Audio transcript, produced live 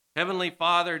Heavenly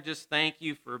Father, just thank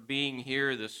you for being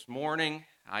here this morning.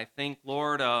 I think,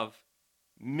 Lord, of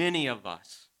many of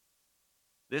us.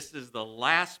 This is the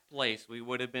last place we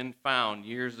would have been found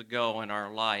years ago in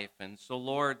our life. And so,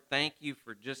 Lord, thank you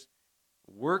for just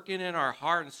working in our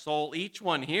heart and soul, each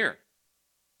one here,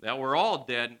 that we're all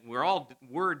dead.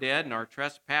 We're dead in our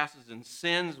trespasses and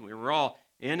sins. We were all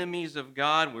enemies of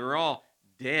God. We were all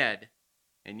dead.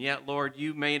 And yet, Lord,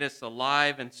 you made us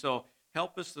alive. And so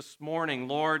help us this morning,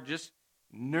 Lord, just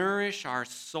nourish our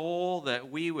soul that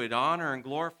we would honor and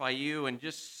glorify you and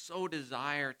just so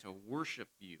desire to worship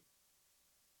you.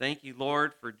 Thank you,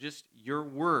 Lord, for just your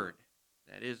word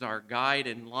that is our guide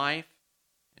in life.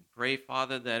 And pray,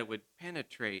 Father, that it would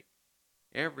penetrate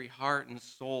every heart and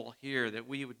soul here, that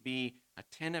we would be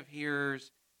attentive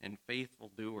hearers and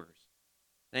faithful doers.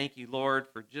 Thank you, Lord,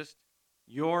 for just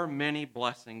your many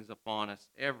blessings upon us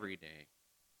every day.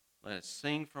 Let us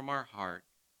sing from our heart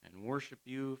and worship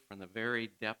you from the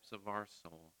very depths of our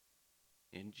soul.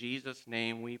 In Jesus'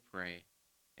 name we pray.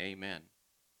 Amen.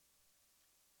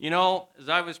 You know, as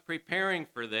I was preparing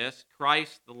for this,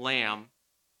 Christ the Lamb,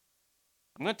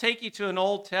 I'm going to take you to an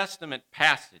Old Testament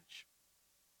passage.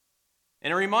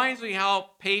 And it reminds me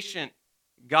how patient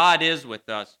God is with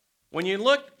us. When you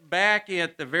look back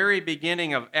at the very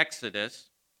beginning of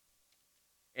Exodus,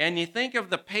 and you think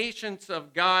of the patience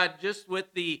of God just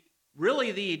with the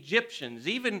Egyptians,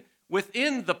 even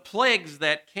within the plagues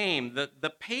that came,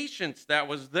 the patience that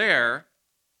was there.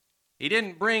 He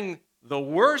didn't bring the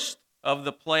worst of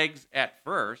the plagues at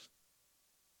first,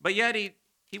 but yet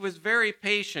he was very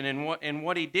patient in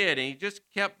what he did, and he just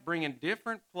kept bringing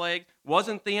different plagues.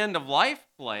 Wasn't the end of life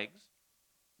plagues,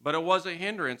 but it was a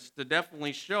hindrance to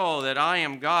definitely show that I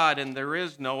am God and there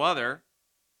is no other.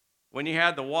 When you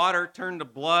had the water turn to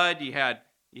blood, you had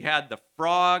the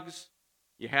frogs,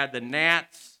 you had the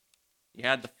gnats, you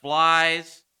had the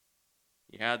flies,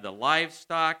 you had the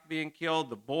livestock being killed,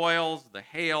 the boils, the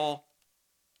hail,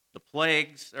 the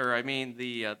plagues,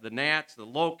 the gnats, the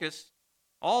locusts,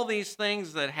 all these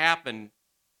things that happened.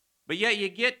 But yet you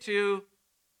get to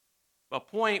a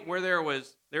point where there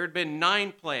had been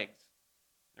 9 plagues.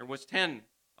 There was 10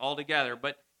 altogether,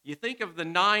 but you think of the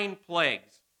 9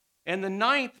 plagues. And the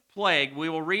 9th plague we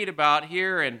will read about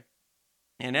here in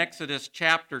Exodus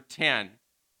chapter 10,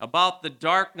 about the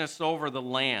darkness over the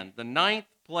land. The 9th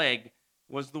plague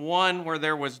was the one where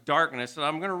there was darkness. And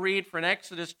I'm going to read from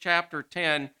Exodus chapter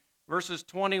 10, verses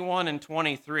 21 and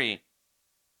 23.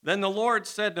 Then the Lord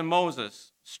said to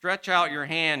Moses, "Stretch out your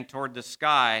hand toward the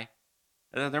sky,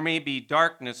 that there may be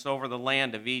darkness over the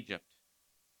land of Egypt,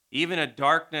 even a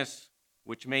darkness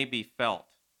which may be felt."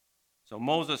 So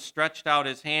Moses stretched out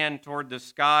his hand toward the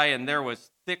sky, and there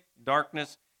was thick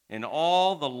darkness in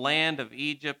all the land of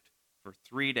Egypt for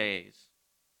 3 days.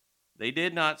 They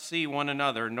did not see one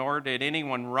another, nor did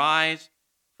anyone rise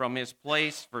from his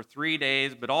place for 3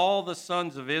 days, but all the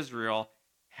sons of Israel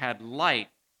had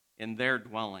light in their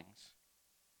dwellings.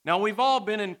 Now, we've all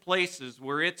been in places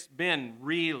where it's been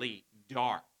really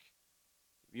dark.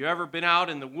 Have you ever been out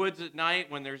in the woods at night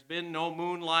when there's been no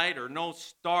moonlight or no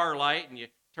starlight, and you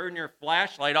turn your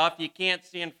flashlight off, you can't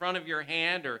see in front of your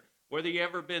hand? Or whether you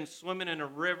ever been swimming in a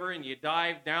river and you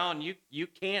dive down, you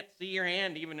can't see your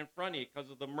hand even in front of you because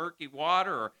of the murky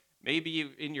water, or maybe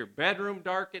you in your bedroom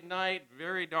dark at night,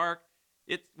 very dark.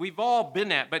 We've all been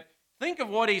that. But think of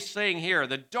what he's saying here.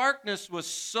 The darkness was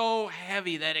so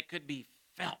heavy that it could be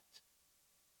felt.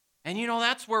 And you know,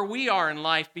 that's where we are in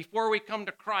life before we come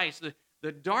to Christ.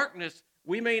 The darkness,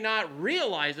 we may not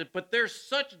realize it, but there's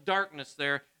such darkness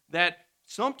there that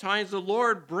sometimes the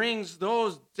Lord brings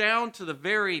those down to the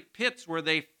very pits where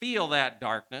they feel that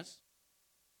darkness.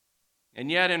 And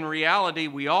yet in reality,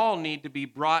 we all need to be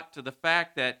brought to the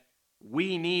fact that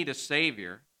we need a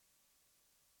Savior.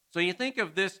 So you think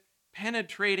of this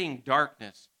penetrating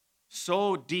darkness,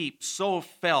 so deep, so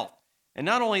felt. And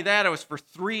not only that, it was for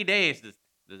 3 days.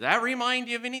 Does that remind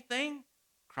you of anything?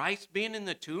 Christ being in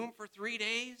the tomb for 3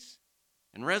 days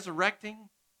and resurrecting?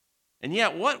 And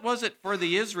yet, what was it for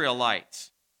the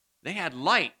Israelites? They had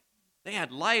light. They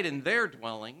had light in their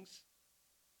dwellings.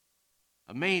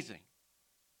 Amazing.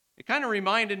 It kind of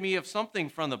reminded me of something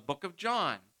from the book of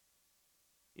John.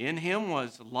 In him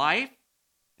was life,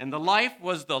 and the life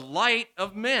was the light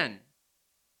of men.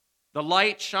 The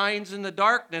light shines in the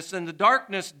darkness, and the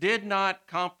darkness did not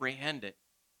comprehend it.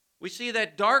 We see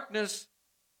that darkness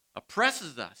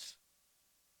oppresses us.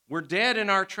 We're dead in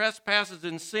our trespasses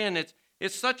and sin.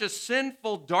 It's such a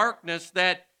sinful darkness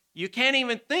that you can't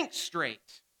even think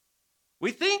straight.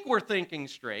 We think we're thinking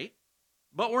straight,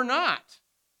 but we're not.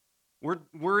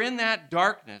 We're in that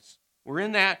darkness. We're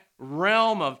in that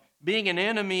realm of being an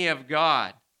enemy of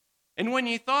God. And when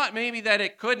you thought maybe that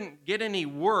it couldn't get any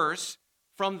worse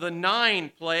from the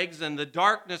 9 plagues and the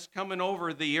darkness coming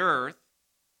over the earth,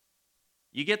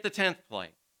 you get the 10th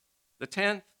plague, the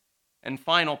 10th and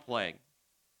final plague.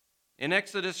 In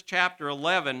Exodus chapter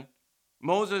 11,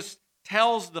 Moses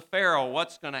tells the Pharaoh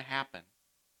what's going to happen.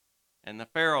 And the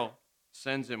Pharaoh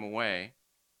sends him away.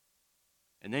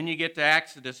 And then you get to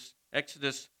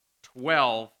Exodus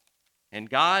 12, and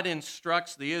God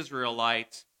instructs the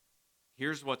Israelites,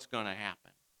 here's what's going to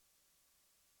happen.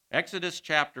 Exodus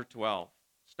chapter 12,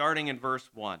 starting in verse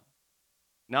 1.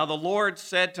 Now the Lord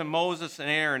said to Moses and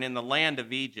Aaron in the land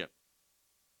of Egypt,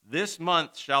 this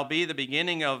month shall be the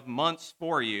beginning of months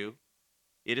for you.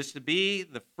 It is to be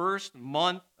the first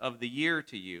month of the year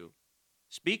to you.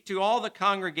 Speak to all the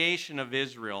congregation of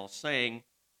Israel, saying,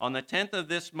 on the 10th of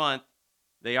this month,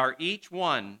 they are each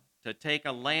one to take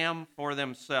a lamb for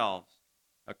themselves,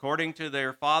 according to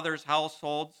their fathers'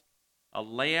 households, a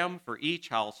lamb for each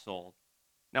household.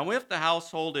 Now if the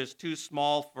household is too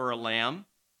small for a lamb,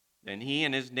 then he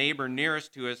and his neighbor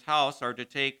nearest to his house are to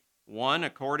take one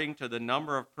according to the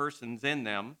number of persons in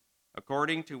them,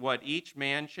 according to what each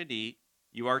man should eat.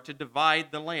 You are to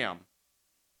divide the lamb.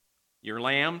 Your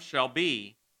lamb shall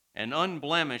be an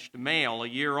unblemished male, a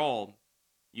year old.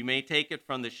 You may take it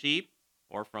from the sheep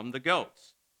or from the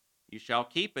goats. You shall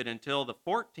keep it until the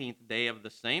 14th day of the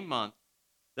same month.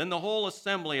 Then the whole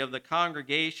assembly of the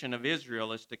congregation of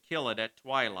Israel is to kill it at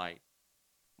twilight.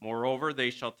 Moreover, they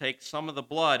shall take some of the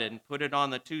blood and put it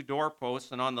on the 2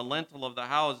 doorposts and on the lintel of the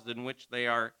houses in which they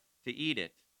are to eat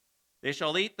it. They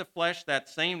shall eat the flesh that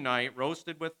same night,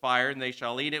 roasted with fire, and they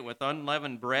shall eat it with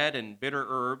unleavened bread and bitter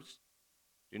herbs.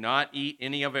 Do not eat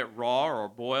any of it raw or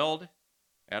boiled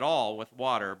at all with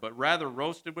water, but rather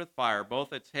roasted with fire,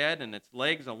 both its head and its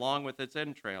legs along with its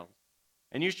entrails.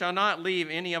 And you shall not leave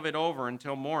any of it over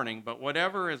until morning, but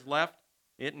whatever is left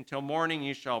it until morning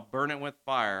you shall burn it with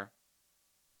fire.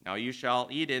 Now you shall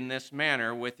eat in this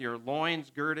manner, with your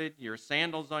loins girded, your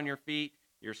sandals on your feet,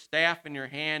 your staff in your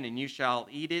hand, and you shall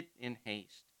eat it in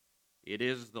haste. It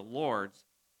is the Lord's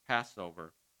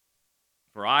Passover.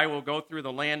 For I will go through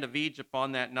the land of Egypt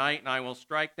on that night, and I will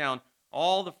strike down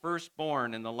all the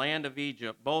firstborn in the land of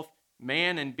Egypt, both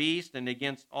man and beast, and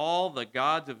against all the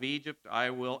gods of Egypt I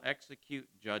will execute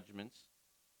judgments.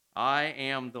 I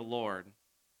am the Lord.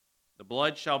 The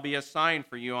blood shall be a sign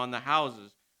for you on the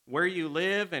houses. Where you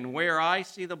live and where I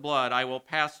see the blood, I will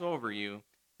pass over you,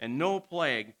 and no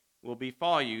plague will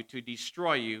befall you to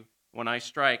destroy you when I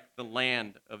strike the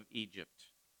land of Egypt.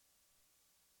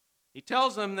 He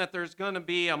tells them that there's going to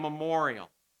be a memorial.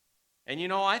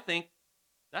 And I think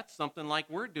that's something like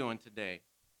we're doing today,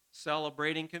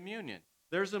 celebrating communion.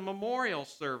 There's a memorial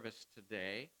service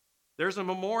today. There's a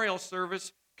memorial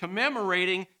service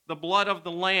commemorating the blood of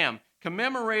the Lamb,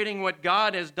 commemorating what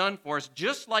God has done for us,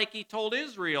 just like he told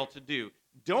Israel to do.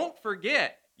 Don't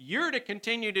forget, you're to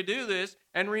continue to do this,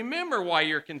 and remember why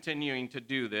you're continuing to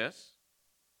do this.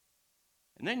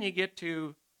 And then you get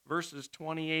to verses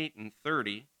 28 and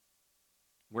 30,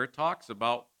 where it talks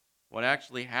about what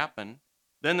actually happened.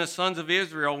 Then the sons of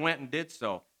Israel went and did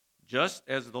so, just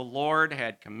as the Lord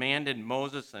had commanded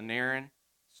Moses and Aaron,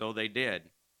 so they did.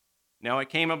 Now it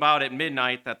came about at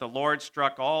midnight that the Lord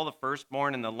struck all the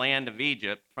firstborn in the land of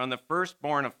Egypt, from the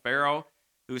firstborn of Pharaoh,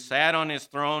 who sat on his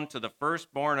throne, to the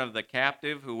firstborn of the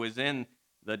captive who was in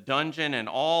the dungeon, and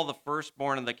all the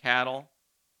firstborn of the cattle.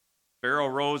 Pharaoh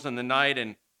rose in the night,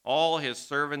 and all his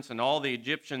servants and all the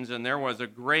Egyptians, and there was a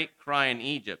great cry in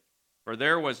Egypt, for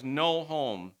there was no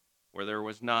home where there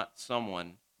was not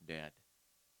someone dead.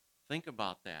 Think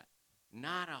about that.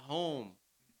 Not a home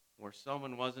where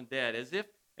someone wasn't dead. As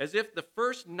if the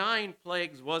first 9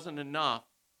 plagues wasn't enough,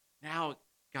 now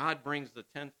God brings the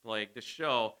 10th plague to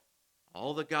show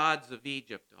all the gods of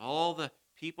Egypt, all the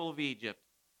people of Egypt,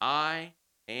 I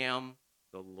am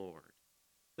the Lord.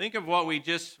 Think of what we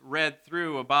just read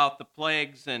through about the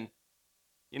plagues, and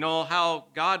how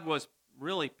God was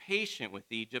really patient with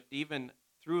Egypt even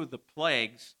through the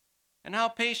plagues, and how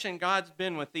patient God's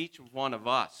been with each one of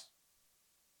us.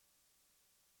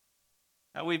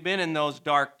 How we've been in those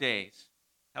dark days,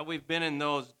 how we've been in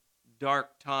those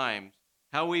dark times,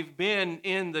 how we've been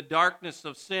in the darkness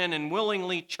of sin and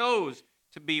willingly chose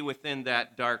to be within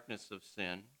that darkness of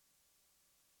sin.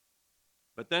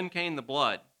 But then came the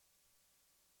blood.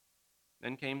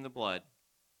 Then came the blood.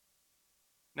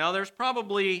 Now there's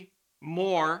probably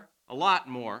more, a lot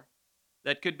more,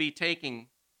 that could be taken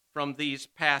from these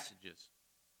passages.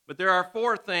 But there are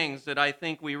 4 things that I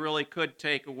think we really could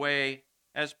take away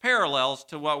as parallels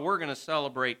to what we're going to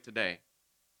celebrate today.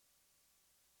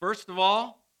 First of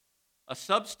all, a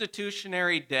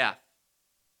substitutionary death.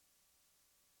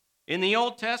 In the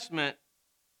Old Testament,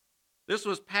 this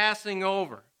was passing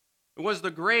over. It was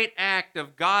the great act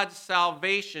of God's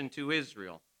salvation to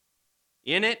Israel.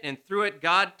 In it and through it,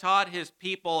 God taught his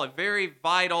people a very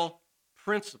vital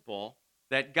principle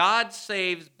that God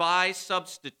saves by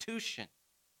substitution.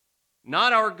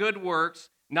 Not our good works,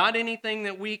 not anything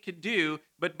that we could do,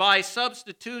 but by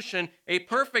substitution, a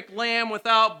perfect lamb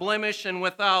without blemish and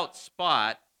without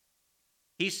spot.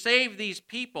 He saved these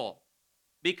people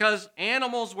because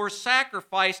animals were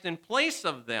sacrificed in place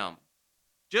of them,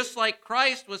 just like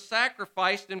Christ was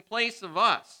sacrificed in place of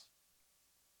us.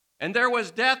 And there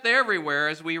was death everywhere,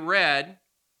 as we read.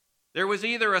 There was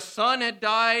either a son had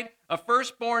died, a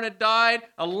firstborn had died,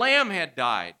 a lamb had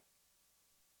died.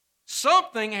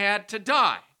 Something had to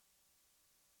die.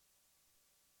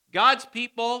 God's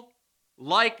people,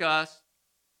 like us,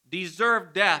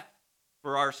 deserve death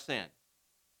for our sin.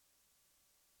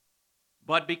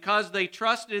 But because they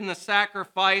trusted in the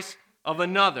sacrifice of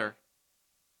another,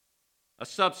 a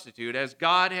substitute, as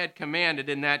God had commanded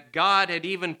and that God had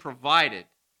even provided,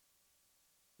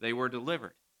 they were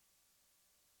delivered.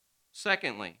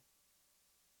 Secondly,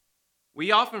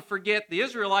 we often forget the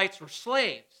Israelites were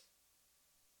slaves.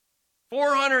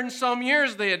 400 and some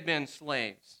years they had been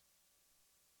slaves.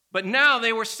 But now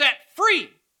they were set free.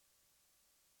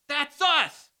 That's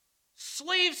us,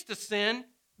 slaves to sin,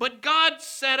 but God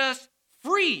set us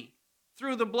free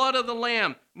through the blood of the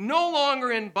Lamb, no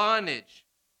longer in bondage.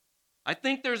 I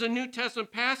think there's a New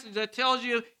Testament passage that tells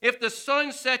you, if the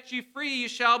Son sets you free, you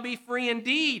shall be free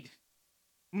indeed.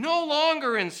 No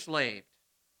longer enslaved.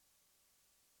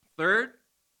 Third,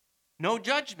 no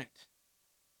judgment.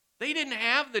 They didn't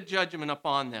have the judgment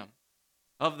upon them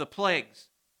of the plagues,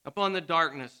 upon the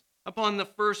darkness, upon the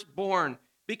firstborn,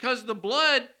 because the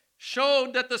blood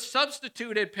showed that the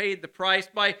substitute had paid the price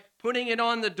by putting it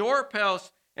on the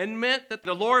doorpost, and meant that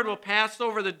the Lord will pass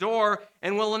over the door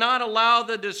and will not allow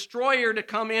the destroyer to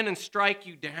come in and strike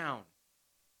you down.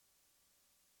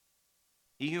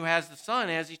 He who has the Son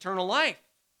has eternal life.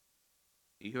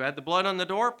 He who had the blood on the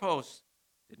doorpost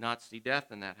did not see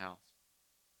death in that house.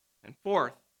 And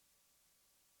fourth,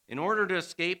 in order to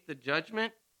escape the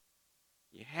judgment,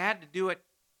 you had to do it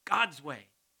God's way.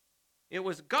 It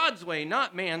was God's way,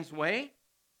 not man's way.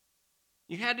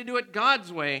 You had to do it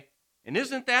God's way. And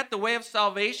isn't that the way of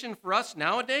salvation for us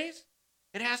nowadays?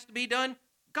 It has to be done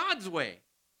God's way,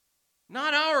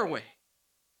 not our way.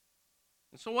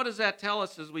 And so what does that tell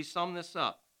us as we sum this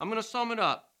up? I'm going to sum it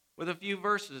up with a few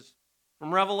verses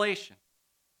from Revelation.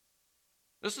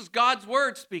 This is God's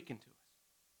word speaking to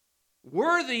us.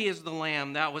 Worthy is the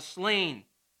Lamb that was slain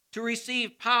to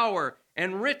receive power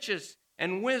and riches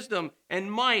and wisdom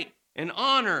and might and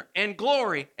honor and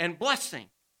glory and blessing.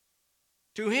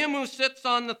 To him who sits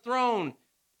on the throne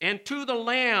and to the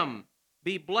Lamb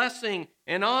be blessing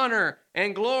and honor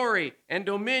and glory and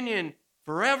dominion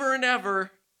forever and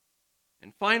ever.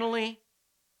 And finally,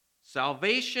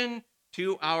 salvation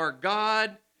to our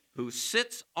God who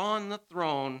sits on the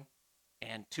throne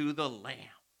and to the Lamb.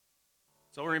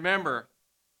 So remember,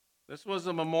 this was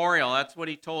a memorial. That's what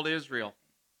he told Israel.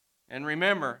 And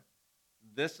remember,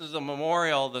 this is a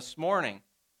memorial this morning.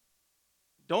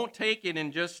 Don't take it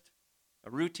in just a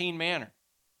routine manner.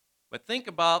 But think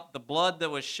about the blood that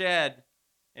was shed,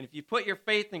 and if you put your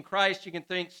faith in Christ, you can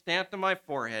think, stamped on my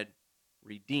forehead,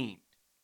 redeemed.